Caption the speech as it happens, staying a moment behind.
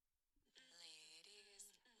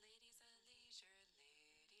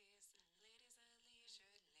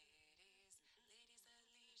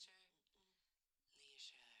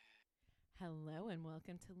Hello and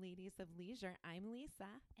welcome to Ladies of Leisure. I'm Lisa.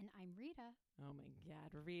 And I'm Rita. Oh my God,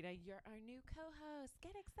 Rita, you're our new co-host.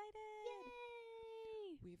 Get excited.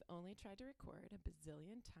 Yay! We've only tried to record a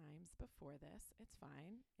bazillion times before this. It's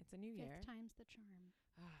fine. It's a new year. Fifth time's the charm.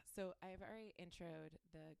 So I've already introed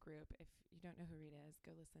the group. If you don't know who Rita is,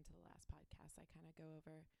 go listen to the last podcast. I kind of go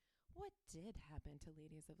over what did happen to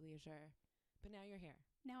Ladies of Leisure. But now you're here.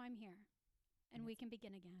 Now I'm here. And we can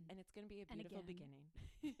begin again. And it's going to be a beautiful beginning.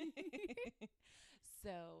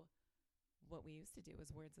 So what we used to do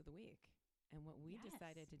was Words of the Week. And what we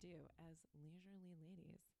decided to do as leisurely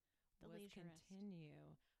ladies was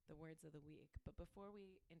continue the Words of the Week. But before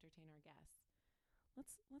we entertain our guests,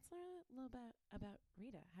 let's learn a little bit about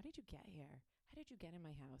Rita. How did you get here? How did you get in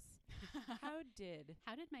my house? How did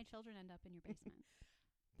my children end up in your basement?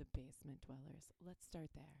 The basement dwellers. Let's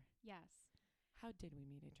start there. Yes. How did we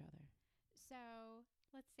meet each other? So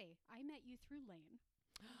let's see. I met you through Lane.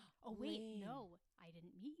 Oh, wait. Lane. No, I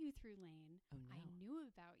didn't meet you through Lane. Oh, no. I knew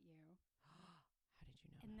about you. How did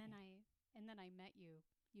you know? And then I met you.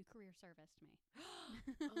 You career serviced me.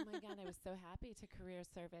 Oh my God. I was so happy to career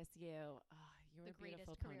service you. Oh, you were the a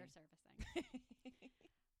beautiful greatest career pony. servicing.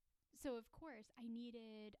 So of course I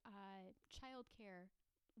needed childcare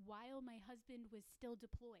while my husband was still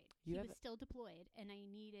deployed. He was still deployed, and I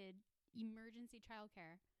needed emergency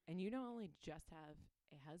childcare. And you don't only just have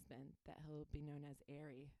a husband that he'll be known as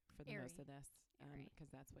Airy for the most of this,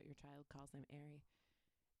 because that's what your child calls him, Airy.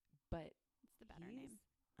 But it's the better name.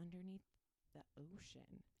 Underneath the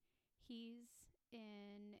ocean. He's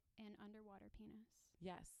in an underwater penis.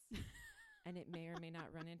 Yes. And it may or may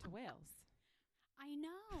not run into whales. I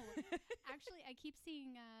know. Actually, I keep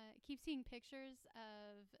seeing pictures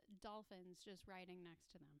of dolphins just riding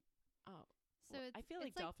next to them. Oh. So well, I feel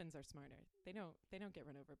like dolphins are smarter. They don't get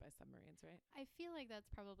run over by submarines, right? I feel like that's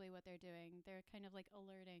probably what they're doing. They're kind of like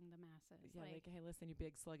alerting the masses. Yeah, like hey, listen, you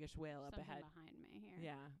big sluggish whale up ahead behind me here.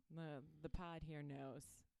 Yeah, the pod here knows,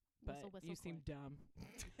 but whistle, you seem dumb.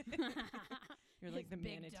 You're like the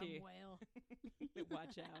big manatee. Dumb whale.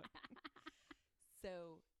 Watch out.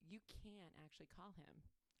 So you can actually call him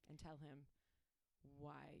and tell him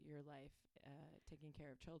why your life taking care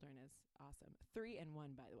of children is awesome. 3 and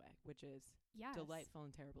 1, by the way, which is delightful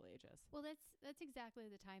in terrible ages. Well, that's exactly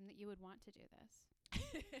the time that you would want to do this.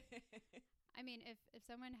 I mean, if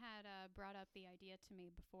someone had brought up the idea to me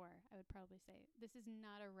before, I would probably say this is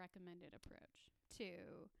not a recommended approach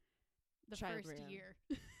to the first year.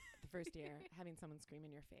 The first year, having someone scream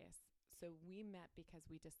in your face. So we met because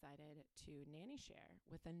we decided to nanny share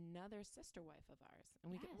with another sister wife of ours,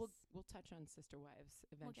 and we'll touch on sister wives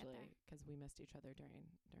eventually because we missed each other during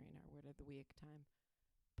our Word of the Week time.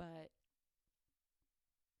 But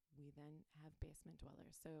we then have basement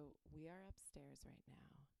dwellers, so we are upstairs right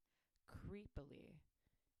now, creepily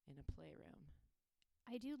in a playroom.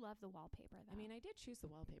 I do love the wallpaper, though. I mean, I did choose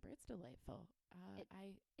the wallpaper. It's delightful.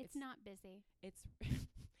 It's not busy.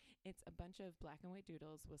 It's a bunch of black and white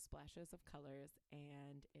doodles with splashes of colors,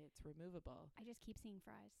 and it's removable. I just keep seeing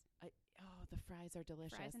fries. The fries are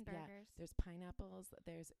delicious. Fries and burgers. Yeah, there's pineapples.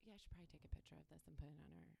 I should probably take a picture of this and put it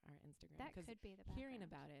on our Instagram. That could be the background. Hearing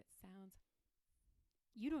about it sounds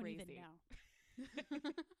you don't crazy. even know.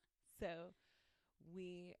 So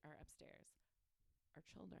we are upstairs. Our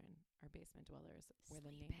children are basement dwellers.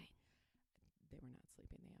 Sleeping. They were not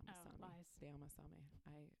sleeping. They almost saw me. Lies. They almost saw me.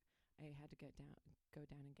 I had to go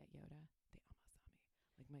down and get Yoda. They almost saw me.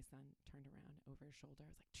 Like my son turned around over his shoulder.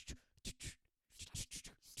 I was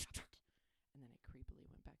like, stop it. And then I creepily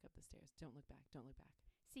went back up the stairs. Don't look back. Don't look back.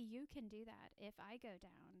 See, you can do that. If I go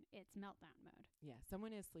down, it's meltdown mode. Yeah.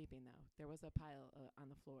 Someone is sleeping though. There was a pile on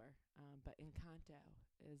the floor. But Encanto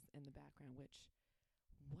is in the background, which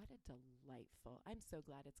what a delightful. I'm so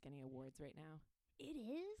glad it's getting awards right now. It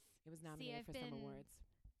is? It was nominated for some awards.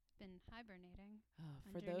 Been hibernating.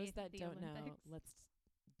 For those that don't know,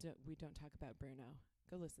 we don't talk about Bruno.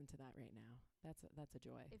 Go listen to that right now. That's a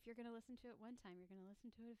joy. If you're going to listen to it one time, you're going to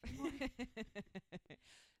listen to it a few more.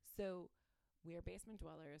 So we are basement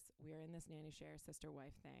dwellers. We are in this nanny share sister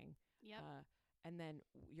wife thing. Yep. And then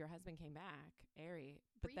your husband came back, Ari.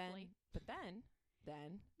 Briefly. But then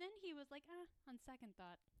he was like, on second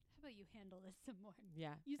thought, how about you handle this some more?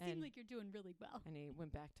 Yeah. You seem like you're doing really well. And he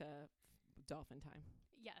went back to dolphin time.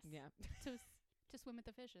 Yes. Yeah. to swim with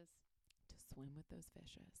the fishes. To swim with those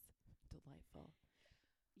fishes. Delightful.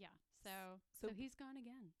 Yeah. So he's gone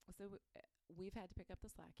again. So we've had to pick up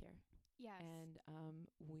the slack here. Yes. And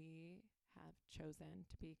we have chosen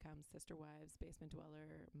to become sister wives, basement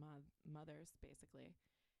dweller mothers, basically.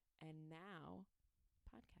 And now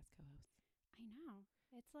podcast co-hosts. I know.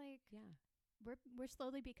 It's like, yeah, we're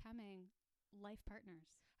slowly becoming life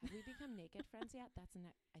partners. Have we become naked friends yet? That's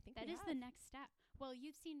I think that is the next step. Well,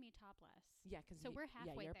 you've seen me topless. Yeah, because we're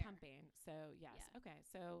halfway you're there. pumping. So yes, Yeah. Okay.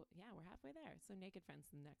 So yeah, we're halfway there. So naked friends,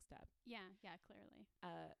 the next step. Yeah, clearly.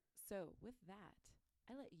 So with that,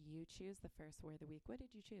 I let you choose the first word of the week. What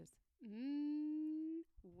did you choose?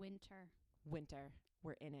 Winter. Winter.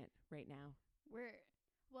 We're in it right now.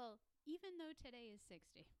 Even though today is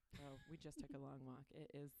 60. Oh, we just took a long walk. It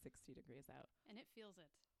is 60 degrees out. And it feels it.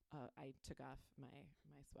 I took off my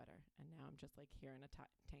sweater, and now I'm just like here in a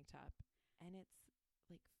tank top. And it's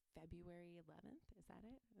like February 11th. Is that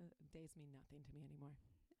it? Days mean nothing to me anymore.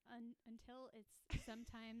 Until it's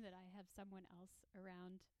sometime that I have someone else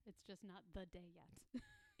around. It's just not the day yet.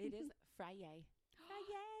 It is Friday.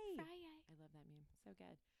 Friday. Friday. I love that meme. So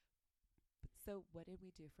good. So what did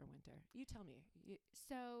we do for winter? You tell me.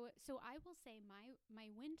 So I will say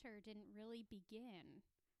my winter didn't really begin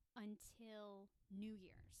until New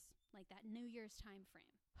Year's, like that New Year's time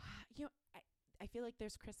frame. I feel like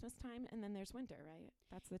there's Christmas time and then there's winter, right?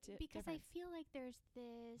 That's the because difference. I feel like there's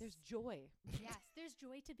joy. Yes, there's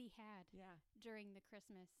joy to be had. Yeah. During the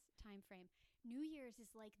Christmas time frame. New Year's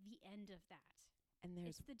is like the end of that. And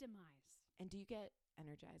it's the demise. And do you get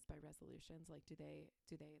energized by resolutions? Like do they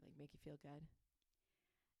like make you feel good?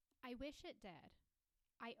 I wish it did.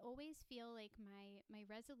 I always feel like my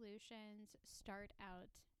resolutions start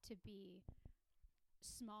out to be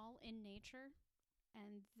small in nature,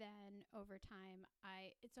 and then over time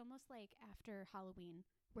it's almost like after Halloween,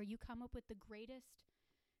 where you come up with the greatest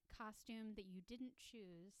costume that you didn't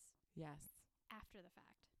choose. Yes. After the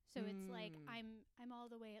fact. So it's like I'm all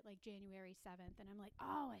the way at like January 7th, and I'm like,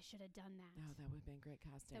 oh, I should have done that. Oh, that would have been a great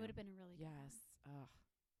costume. That would have been a really good one. Yes. Ugh.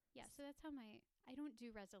 Yeah, so that's how I don't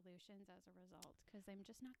do resolutions as a result, because I'm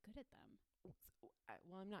just not good at them.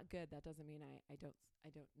 Well, I'm not good. That doesn't mean I don't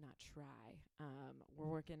not try.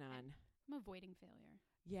 We're working on. I'm avoiding failure.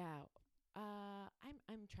 Yeah.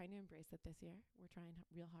 I'm trying to embrace it this year. We're trying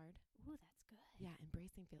real hard. Ooh, that's good. Yeah,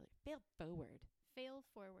 embracing failure. Fail forward. Fail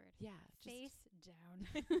forward. Yeah. Face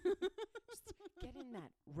down. Just get in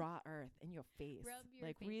that raw earth in your face. Rub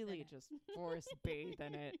your like face really in it. just force bathe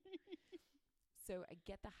in it. So I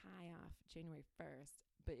get the high off January 1st,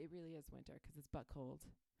 but it really is winter because it's butt cold.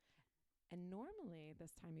 And normally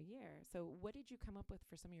this time of year, so what did you come up with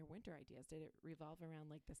for some of your winter ideas? Did it revolve around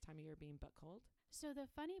like this time of year being butt cold? So the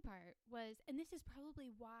funny part was, and this is probably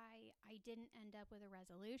why I didn't end up with a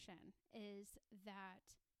resolution, is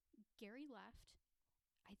that Gary left.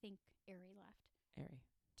 I think Ari left. Ari.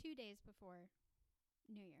 2 days before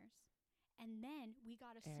New Year's. And then we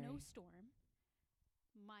got a snowstorm.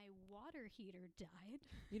 My water heater died.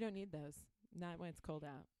 You don't need those. Not when it's cold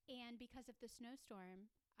out. And because of the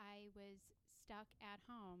snowstorm, I was stuck at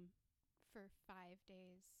home for 5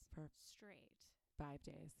 days straight. 5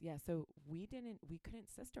 days. Yeah, so we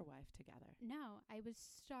couldn't sister wife together. No, I was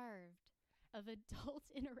starved of adult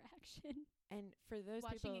interaction. And for those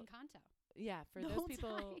watching people, Encanto. Yeah, for those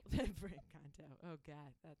people for Encanto. Oh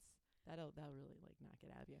God, that'll really like knock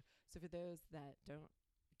it out of you. So for those that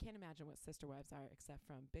can't imagine what sister wives are except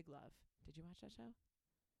from Big Love. Did you watch that show?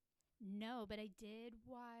 No, but I did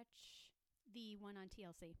watch the one on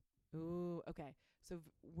TLC. Ooh, okay. So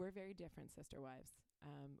we're very different sister wives.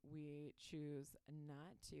 We choose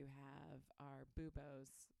not to have our boobos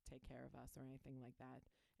take care of us or anything like that.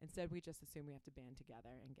 Instead, we just assume we have to band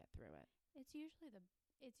together and get through it. It's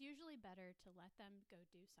usually better to let them go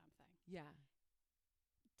do something. Yeah.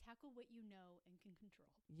 Tackle what you know and can control.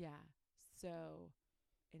 Yeah. So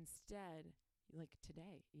instead, like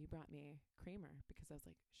today, you brought me creamer because I was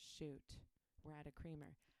like, shoot, we're out of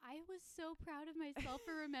creamer. I was so proud of myself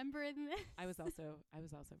for remembering this. I was also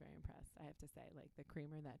very impressed. I have to say, like the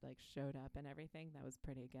creamer that like showed up and everything, that was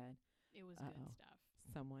pretty good. It was good stuff.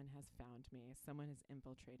 Someone has found me. Someone has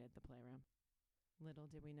infiltrated the playroom. Little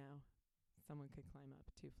did we know, someone could climb up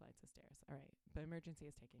 2 flights of stairs. All right, but emergency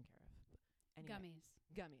is taken care of. Anyway,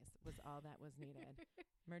 gummies was all that was needed.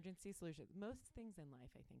 Emergency solutions. Most things in life,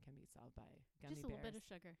 I think, can be solved by gummy bears. Just a little bit of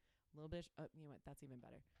sugar. A little bit. You know what? That's even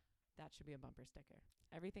better. That should be a bumper sticker.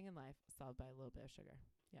 Everything in life solved by a little bit of sugar.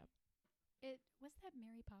 Yep. It was that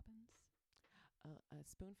Mary Poppins. A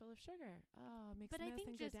spoonful of sugar. Oh, makes but the I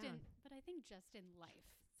think medicine go down. But I think just in life,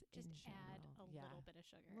 just add a little bit of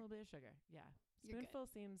sugar. A little bit of sugar. Yeah. You're Spoonful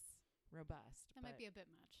good. seems robust. That might be a bit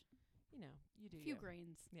much. You know, you do. A few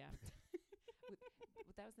grains. Yeah.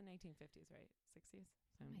 That was the 1950s, right? 60s.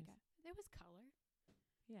 70s. Oh my God, there was color.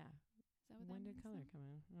 Yeah. Is that what when that did color then? come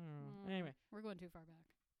in? I don't know. Anyway, we're going too far back.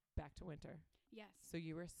 Back to winter. Yes. So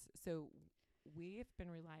you were so we've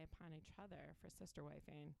been relying upon each other for sister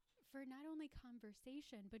wifing for not only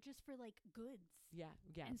conversation, but just for like goods. Yeah.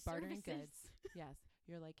 And Bartering services. goods. Yes.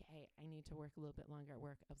 You're like, hey, I need to work a little bit longer at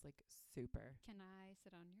work. I was like, super. Can I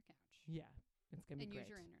sit on your couch? Yeah. It's going to be and great.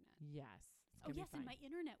 use your internet. Yes. Oh, yes. And my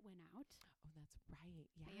internet went out. Oh, that's right.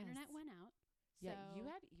 Yes. My internet went out. Yeah, so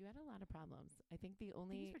you had a lot of problems. I think the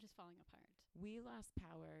only things were just falling apart. We lost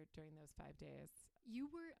power during those 5 days.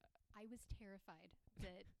 I was terrified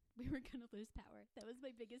that we were going to lose power. That was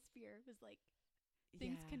my biggest fear. Was like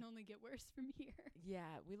things can only get worse from here.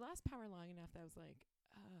 Yeah, we lost power long enough that I was like,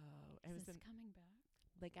 oh, Is this coming back?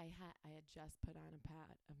 Like I had just put on a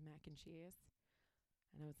pot of mac and cheese,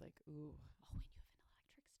 and I was like, ooh. Oh,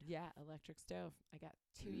 and you have an electric stove. Yeah, electric stove. I got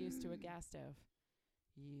too used to a gas stove.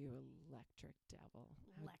 You electric devil.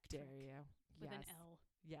 How dare you? With an L.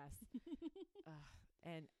 Yes.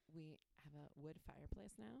 And we have a wood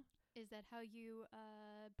fireplace now. Is that how you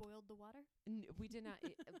boiled the water? We did not.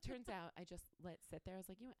 It turns out I just let it sit there. I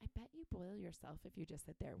was like, I bet you boil yourself if you just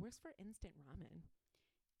sit there. It works for instant ramen.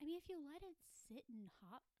 I mean, if you let it sit in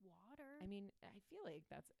hot water. I mean, I feel like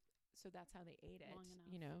that's how they ate it. Long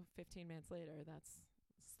enough. 15 minutes later, that's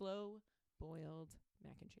slow boiled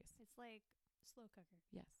mac and cheese. It's like slow cooker.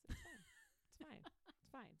 Yes, it's fine. It's fine. It's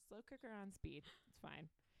fine. Slow cooker on speed. It's fine.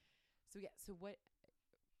 So yeah, what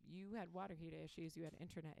you had water heater issues, you had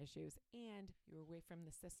internet issues, and you were away from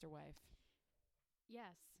the sister wife.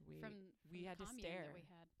 Yes, from we had to stare that we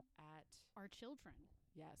had at our children.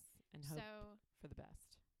 Yes, and hope for the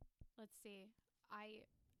best. Let's see. I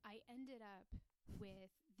ended up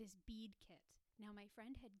with this bead kit. Now, my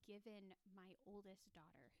friend had given my oldest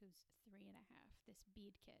daughter, who's 3.5, this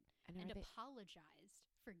bead kit and apologized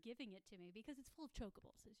for giving it to me because it's full of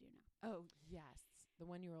chokables, as you know. Oh, yes. The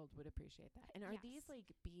 1-year-old would appreciate that. And are these like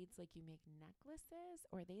beads like you make necklaces,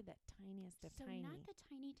 or are they the tiniest of tiny? So not the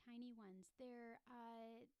tiny, tiny ones. They're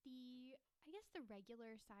I guess the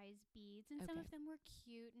regular size beads, and some of them were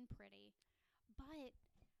cute and pretty. But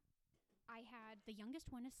I had the youngest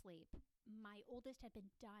one asleep. My oldest had been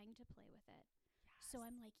dying to play with it. Yes. So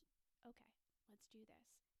I'm like, okay, let's do this.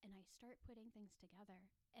 And I start putting things together,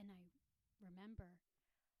 and I remember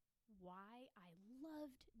why I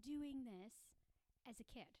loved doing this as a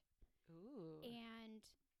kid. Ooh. And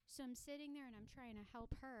so I'm sitting there and I'm trying to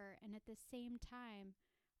help her, and at the same time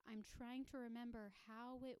I'm trying to remember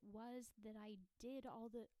how it was that I did all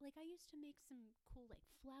the, like, I used to make some cool, like,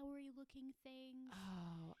 flowery looking things.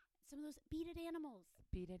 Oh. Some of those beaded animals.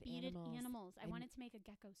 Beaded animals. I wanted to make a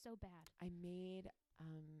gecko so bad. I made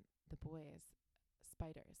the boys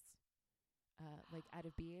spiders. Like out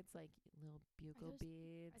of beads, like little bugle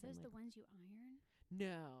beads. Are those and the ones you iron?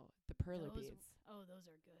 No, the perler beads. Oh, those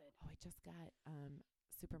are good. Oh, I just got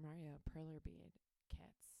Super Mario perler bead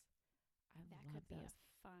kits. That could be a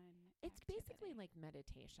fun It's basically like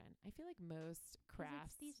meditation. I feel like most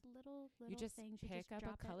crafts, these little you just things. pick up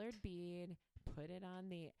a colored bead, put it on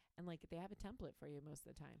and like they have a template for you most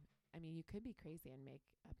of the time. I mean, you could be crazy and make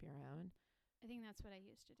up your own. I think that's what I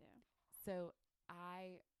used to do. So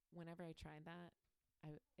whenever I tried that,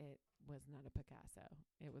 it was not a Picasso.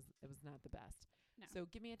 It was not the best. No. So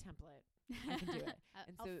give me a template. I can do it.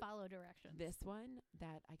 And I'll follow directions. This one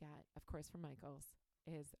that I got, of course, from Michael's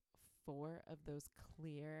is 4 of those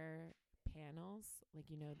clear panels, like,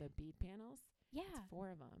 the bead panels. Yeah. It's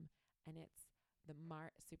 4 of them. And it's the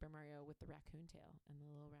Super Mario with the raccoon tail and the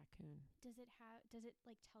little raccoon. Does it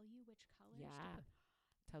like tell you which colors? Yeah.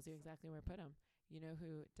 Tells you exactly where to put them. You know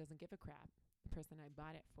who doesn't give a crap? The person I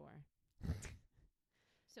bought it for.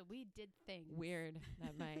 So we did things. Weird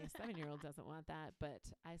that my 7-year-old doesn't want that, but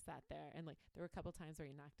I sat there and like there were a couple times where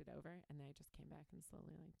he knocked it over, and then I just came back and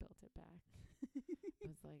slowly like built it back. I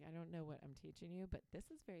was like, I don't know what I'm teaching you, but this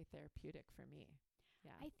is very therapeutic for me.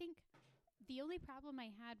 Yeah. I think the only problem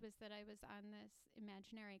I had was that I was on this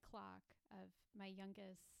imaginary clock of my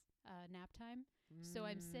youngest nap time. So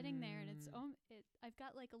I'm sitting there, and I've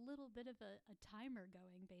got like a little bit of a timer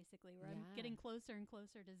going, basically, where I'm getting closer and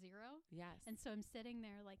closer to 0. Yes. And so I'm sitting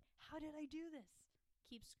there like, how did I do this?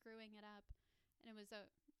 Keep screwing it up. And it was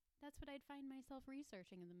that's what I'd find myself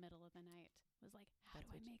researching in the middle of the night. It was like, how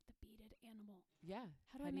do I make the beaded animal? Yeah.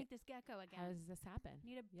 How do I make this gecko again? How does this happen? I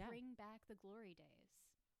need to bring back the glory days.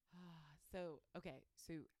 So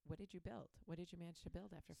what did you build? What did you manage to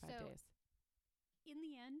build after 5 days? In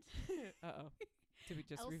the end, did we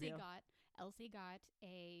just reveal? Elsie got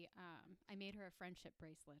I made her a friendship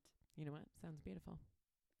bracelet. You know what? Sounds beautiful.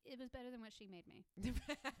 It was better than what she made me.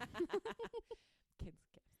 Kids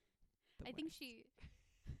get. I think she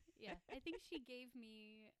gave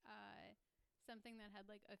me something that had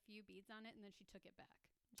like a few beads on it, and then she took it back.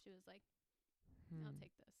 And she was like, I'll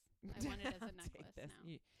take this. I want it as a necklace. this.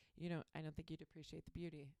 now. You don't. I don't think you'd appreciate the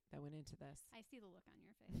beauty that went into this. I see the look on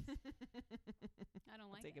your face. I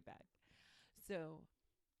don't like Take it back. So,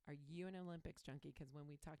 are you an Olympics junkie? Because when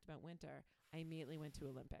we talked about winter, I immediately went to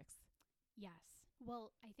Olympics. Yes.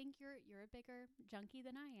 Well, I think you're a bigger junkie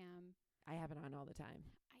than I am. I have it on all the time.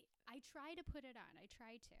 I try to put it on. I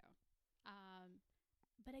try to.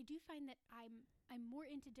 But I do find that I'm more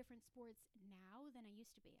into different sports now than I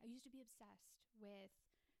used to be. I used to be obsessed with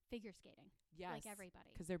figure skating. Yes. Like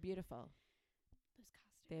everybody. Because they're beautiful. Those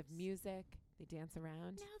costumes. They have music. They dance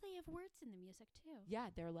around. Now they have words in the music, too.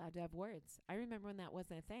 Yeah, they're allowed to have words. I remember when that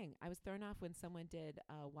wasn't a thing. I was thrown off when someone did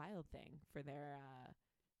a Wild Thing for their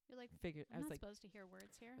You're like, figure. I'm not supposed to hear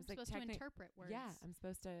words here. I'm like supposed to interpret words. Yeah, I'm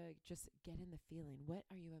supposed to just get in the feeling. What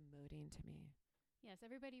are you emoting to me? Yes,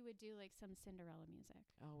 everybody would do like some Cinderella music.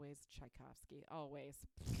 Always Tchaikovsky. Always.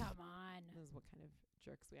 Come on. This is what kind of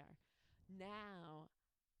jerks we are. Now,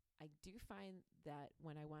 I do find that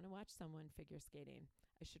when I want to watch someone figure skating,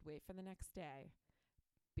 I should wait for the next day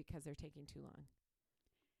because they're taking too long.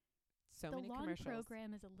 So many commercials. The long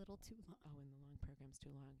program is a little too long. Oh, and the long program's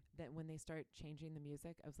too long. Then when they start changing the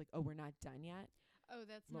music, I was like, oh, we're not done yet? Oh,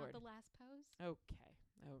 that's Lord. not the last pose? Okay.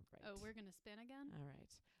 Oh, right. Oh, we're going to spin again? All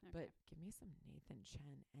right. Okay. But give me some Nathan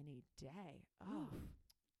Chen any day. Oh,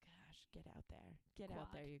 gosh. Get out there. Get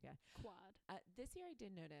out there, you guys. Quad. This year I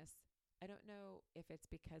did notice, I don't know if it's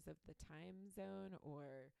because of the time zone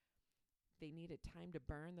or they needed time to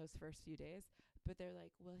burn those first few days, but they're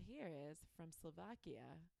like, well, here is from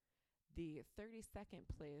Slovakia, the 32nd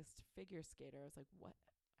placed figure skater. I was like, what?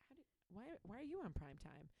 Why are you on prime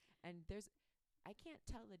time? And I can't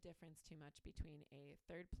tell the difference too much between a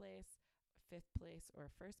third place, fifth place, or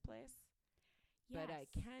first place. Yes. But I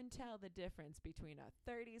can tell the difference between a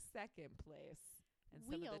 32nd place and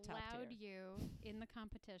some of the top tier. We allowed you in the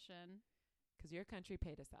competition. Because your country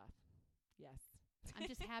paid us off. Yes. I'm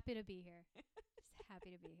just happy to be here. Just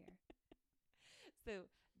happy to be here. So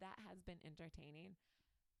that has been entertaining.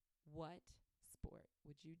 What sport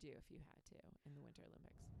would you do if you had to in the Winter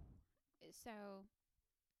Olympics? So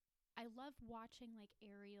I love watching like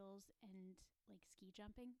aerials and like ski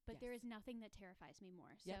jumping, but there is nothing that terrifies me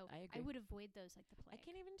more. So I agree. I would avoid those like the plague. I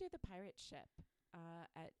can't even do the pirate ship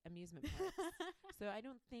at amusement parks. So I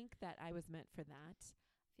don't think that I was meant for that.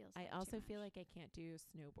 I also feel like I can't do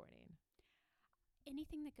snowboarding.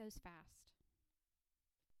 Anything that goes fast.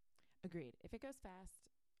 Agreed. If it goes fast,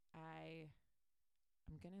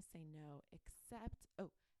 I'm going to say no, except,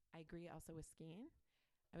 I agree also with skiing.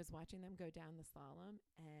 I was watching them go down the slalom,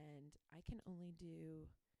 and I can only do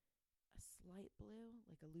a slight blue,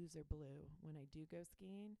 like a loser blue, when I do go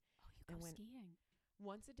skiing. Oh, you go skiing?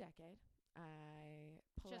 Once a decade. I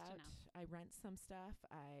pull Just out, enough. I rent some stuff,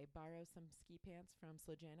 I borrow some ski pants from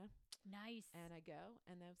Slogena. Nice. And I go,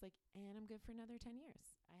 and I was like, and I'm good for another 10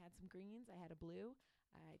 years. I had some greens, I had a blue,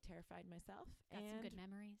 I terrified myself. Got some good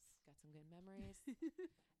memories.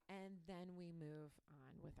 And then we move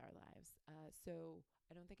on with our lives. So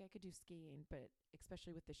I don't think I could do skiing, but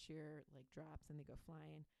especially with the sheer like drops and they go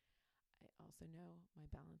flying. I also know my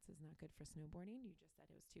balance is not good for snowboarding. You just said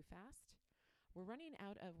it was too fast. We're running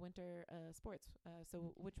out of winter sports.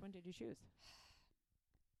 So which one did you choose?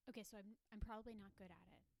 Okay, so I'm probably not good at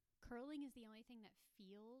it. Curling is the only thing that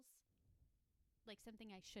feels like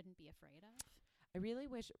something I shouldn't be afraid of. I really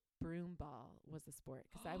wish broom ball was a sport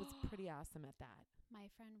because I was pretty awesome at that. My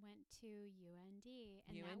friend went to UND,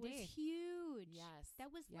 and UND. that was huge. Yes.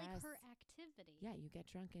 That was like her activity. Yeah, you get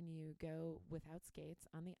drunk and you go without skates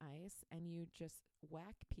on the ice and you just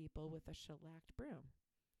whack people with a shellacked broom.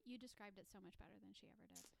 You described it so much better than she ever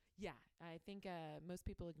did. Yeah, I think most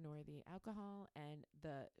people ignore the alcohol and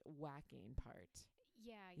the whacking part.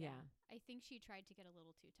 Yeah. I think she tried to get a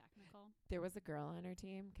little too technical. There was a girl on her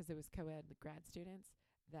team, because it was co-ed grad students,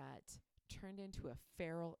 that turned into a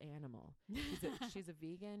feral animal. She's a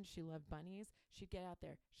vegan. She loved bunnies. She'd get out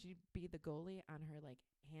there. She'd be the goalie on her like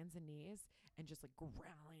hands and knees and just like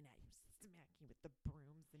growling at you, smacking with the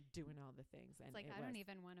brooms and doing all the things. And it's like, I don't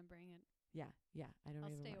even want to bring it. Yeah. I'll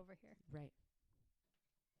stay over here. Right.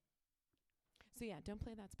 So yeah, don't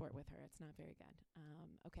play that sport with her. It's not very good.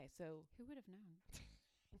 Okay, so who would have known?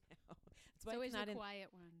 No. It's always the quiet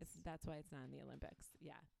ones. That's why it's not in the Olympics.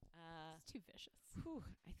 Yeah. It's too vicious.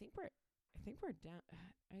 I think we're down.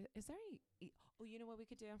 Is there you know what we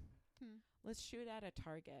could do? Let's shoot at a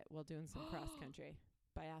target while doing some cross country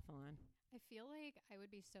biathlon. I feel like I would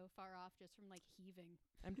be so far off just from like heaving.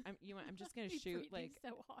 I'm just gonna shoot like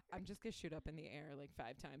so hard. I'm just gonna shoot up in the air like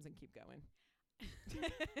 5 times and keep going.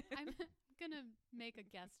 I'm gonna make a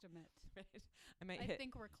guesstimate. Right. I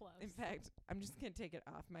think we're close. In fact, I'm just gonna take it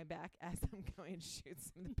off my back as I'm going to shoot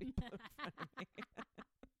some of the people in front of me.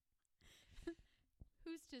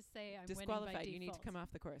 say I'm disqualified. winning by You need to default. come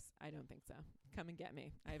off the course. I don't think so. Come and get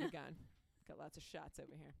me. I have a gun. Got lots of shots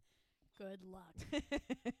over here. Good luck.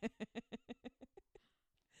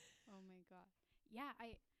 Oh my God. Yeah,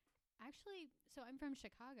 I'm from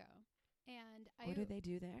Chicago, and What do they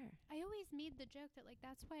do there? I always made the joke that like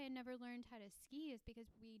that's why I never learned how to ski, is because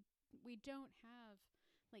we don't have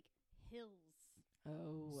like hills,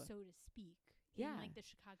 so to speak, in like the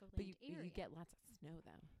Chicagoland area. You get lots of snow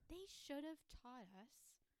though. They should have taught us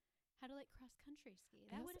how to like cross country ski.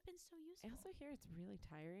 That would have been so useful. I also hear it's really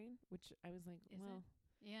tiring, which I was like, Is it?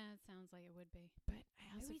 Yeah, it sounds like it would be. But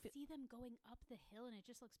I I also always see them going up the hill, and it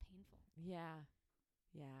just looks painful. Yeah.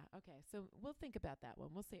 Okay. So we'll think about that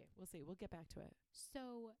one. We'll see. We'll get back to it.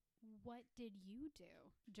 So what did you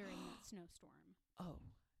do during that snowstorm? Oh,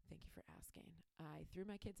 thank you for asking. I threw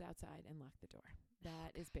my kids outside and locked the door.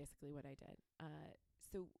 That is basically what I did.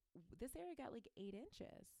 So this area got like 8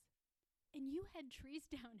 inches. And you had trees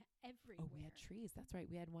down everywhere. Oh, we had trees. That's right.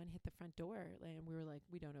 We had one hit the front door, and we were like,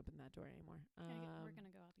 we don't open that door anymore. We're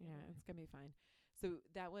gonna go out together. Yeah, it's gonna be fine. So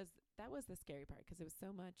that was the scary part, because it was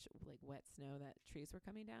so much like wet snow that trees were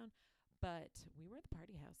coming down. But we were at the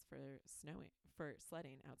party house for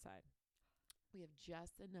sledding outside. We have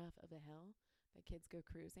just enough of a hill that kids go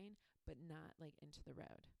cruising, but not like into the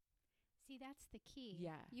road. See, that's the key.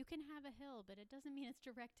 Yeah. You can have a hill, but it doesn't mean it's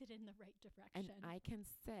directed in the right direction. And I can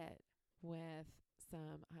sit with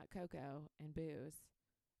some hot cocoa and booze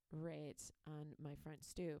right on my front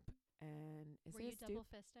stoop. And were you double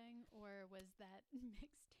fisting, or was that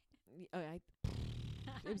mixed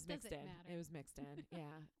in? It was mixed in. Matter. It was mixed in.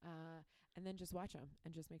 Yeah. And then just watch them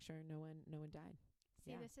and just make sure no one died.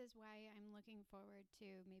 See, Yeah. this is why I'm looking forward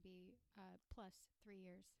to maybe plus 3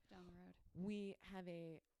 years down the road. We have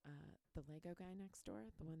the Lego guy next door,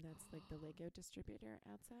 the one that's like the Lego distributor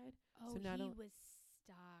outside. Oh, so he was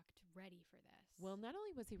stocked, ready for this. Well, not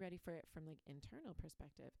only was he ready for it from like internal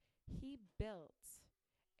perspective, he built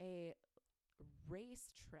a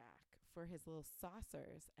racetrack for his little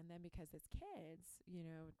saucers. And then because it's kids,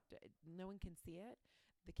 no one can see it.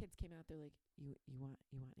 The kids came out. They're like, "You want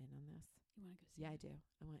in on this? You want to go see? Yeah, I do.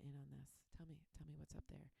 I want in on this. Tell me what's up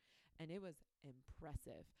there." And it was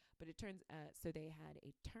impressive. But it turns so they had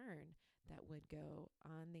a turn that would go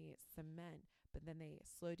on the cement, but then they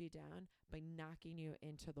slowed you down by knocking you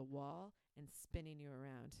into the wall and spinning you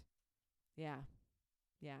around. Yeah.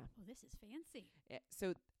 Oh, this is fancy.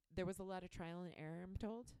 So there was a lot of trial and error, I'm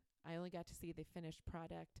told. I only got to see the finished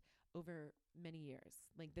product over many years.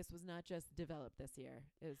 Like, this was not just developed this year.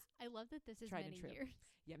 It was I love that this is tried many and true. years.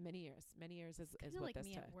 Yeah, many years. Many years is what like this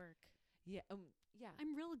me took. at work. Yeah. Yeah.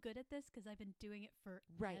 I'm real good at this because I've been doing it for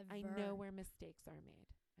Right. I know where mistakes are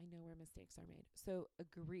made. So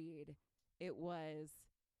agreed. It was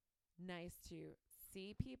nice to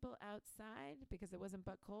see people outside because it wasn't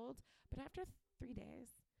but cold. But after 3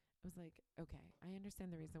 days, I was like, okay, I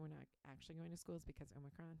understand the reason we're not actually going to school is because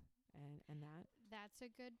Omicron and that. That's a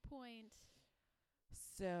good point.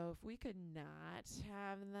 So if we could not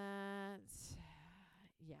have that,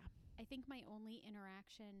 yeah. I think my only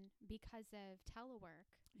interaction because of telework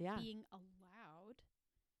being allowed,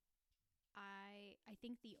 I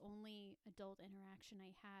think the only adult interaction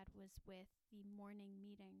I had was with the morning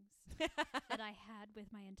meetings that I had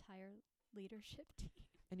with my entire leadership team.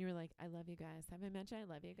 And you were like, I love you guys. Have I mentioned I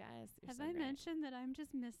love you guys? You're Have so I great. mentioned that I'm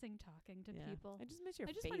just missing talking to people? I just miss your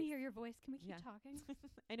I just face. want to hear your voice. Can we keep talking?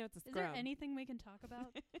 I know it's a Is scrum. there anything we can talk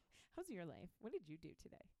about? How's your life? What did you do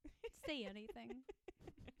today? Say anything.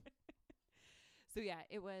 So yeah,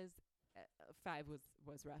 it was 5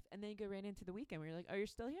 was rough, and then you go right into the weekend where you're like, oh, you're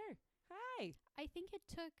still here. Hi. I think it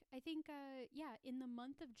took. In the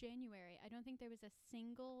month of January, I don't think there was a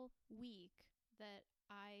single week that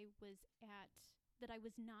I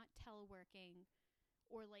was not teleworking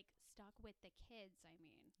or like stuck with the kids. I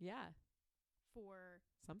mean, yeah, for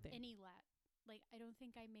something like I don't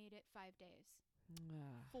think I made it 5 days.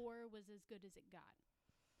 4 was as good as it got.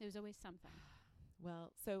 There was always something.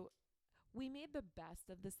 Well, so we made the best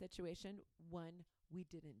of the situation. One, we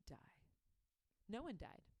didn't die. No one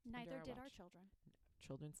died. Neither did our watch. children.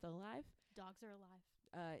 Children still alive. Dogs are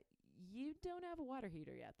alive. You don't have a water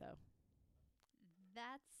heater yet, though.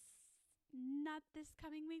 That's not this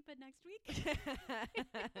coming week, but next week.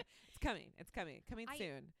 It's coming. Coming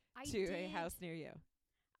soon to a house near you.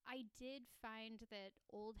 I did find that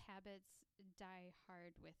old habits die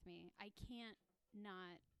hard with me. I can't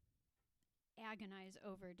not agonize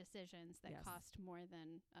over decisions that cost more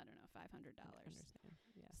than, I don't know, $500. I understand.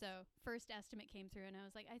 Yeah. So first estimate came through and I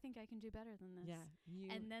was like, I think I can do better than this.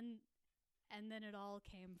 Yeah. And then it all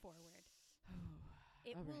came forward.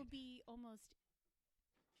 It will be almost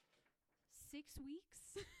 6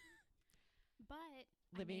 weeks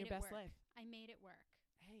But living your best life. I made it work.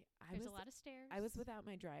 Hey, There's a lot of stairs. I was without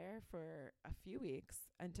my dryer for a few weeks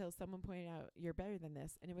until someone pointed out, you're better than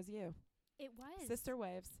this. And it was you. It was. Sister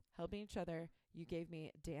wives helping each other. You gave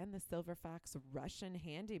me Dan the Silver Fox Russian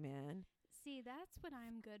handyman. See, that's what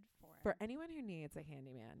I'm good for. For anyone who needs a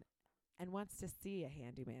handyman and wants to see a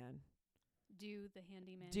handyman. Do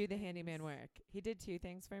the handyman work. He did 2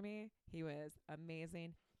 things for me. He was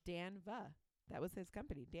amazing. Danva. That was his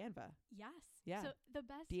company, Danva. Yes. Yeah. So the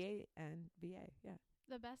best DANVA. Yeah.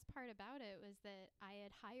 The best part about it was that I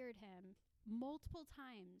had hired him multiple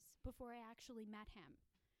times before I actually met him.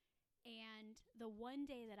 And the one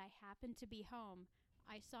day that I happened to be home,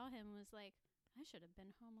 I saw him and was like, I should have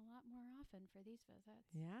been home a lot more often for these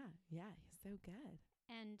visits. Yeah. Yeah. He's so good.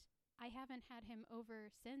 And I haven't had him over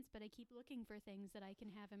since, but I keep looking for things that I can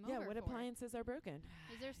have him over. Yeah, what appliances are broken?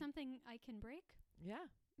 Is there something I can break? Yeah.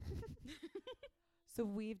 So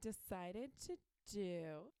we decided to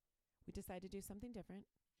do something different.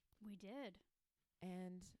 We did.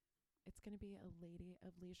 And it's going to be a lady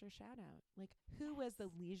of leisure shout out. Like, who was the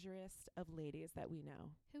leisuriest of ladies that we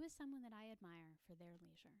know? Who is someone that I admire for their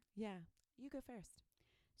leisure? Yeah, you go first.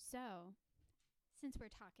 So, since we're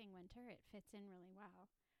talking winter, it fits in really well.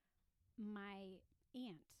 My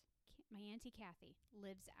Auntie Kathy,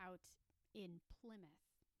 lives out in Plymouth,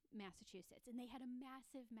 Massachusetts, and they had a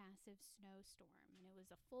massive, massive snowstorm, and it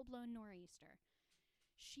was a full-blown nor'easter.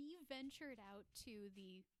 She ventured out to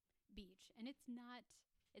the beach, and it's not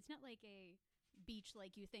like a beach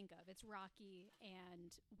like you think of. It's rocky,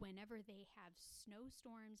 and whenever they have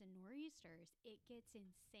snowstorms and nor'easters, it gets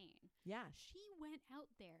insane. Yeah. She went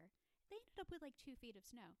out there. They ended up with like 2 feet of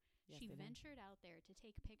snow. Yes, she ventured out there to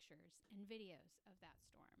take pictures and videos of that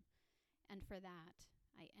storm. And for that,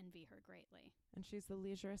 I envy her greatly. And she's the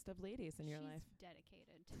leisuriest of ladies in your life. She's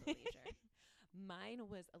dedicated to the leisure. Mine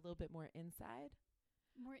was a little bit more inside.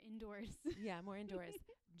 More indoors. Yeah, more indoors.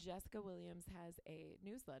 Jessica Williams has a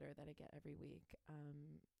newsletter that I get every week.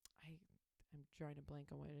 I'm drawing a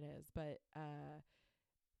blank on what it is, but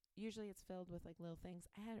usually it's filled with like little things.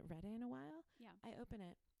 I hadn't read it in a while. Yeah. I open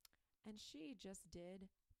it, and she just did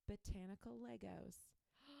botanical Legos.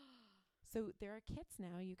 So there are kits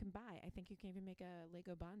now you can buy. I think you can even make a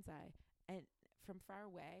Lego bonsai. And from far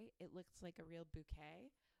away, it looks like a real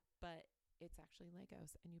bouquet, but it's actually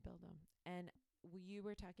Legos, and you build them. And you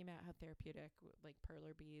were talking about how therapeutic, like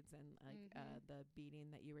perler beads and like the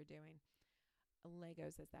beading that you were doing.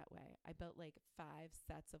 Legos is that way. I built like 5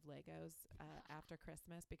 sets of Legos after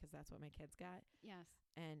Christmas because that's what my kids got. Yes.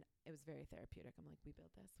 And it was very therapeutic. I'm like, we build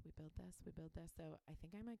this, we build this, we build this. So I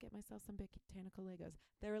think I might get myself some botanical Legos.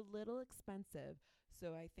 They're a little expensive,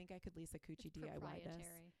 so I think I could lease a Coochie DIY this.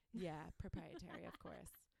 Yeah, proprietary, of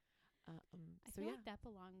course. I feel like that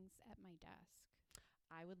belongs at my desk.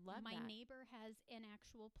 I would love my that. My neighbor has an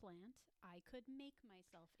actual plant. I could make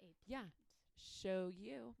myself a plant. Yeah. Show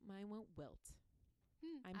you. Mine won't wilt.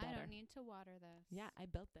 I'm better. I don't need to water this. Yeah, I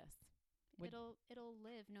built this. It'll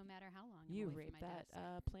live no matter how long. You raped that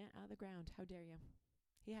plant out of the ground. How dare you?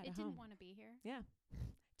 He had a home. It didn't want to be here. Yeah.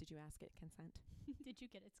 Did you ask it consent? Did you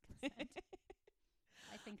get its consent?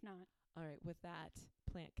 I think not. All right. With that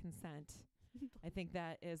plant consent, I think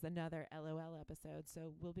that is another LOL episode.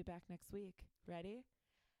 So we'll be back next week. Ready?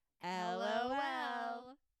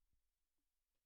 LOL.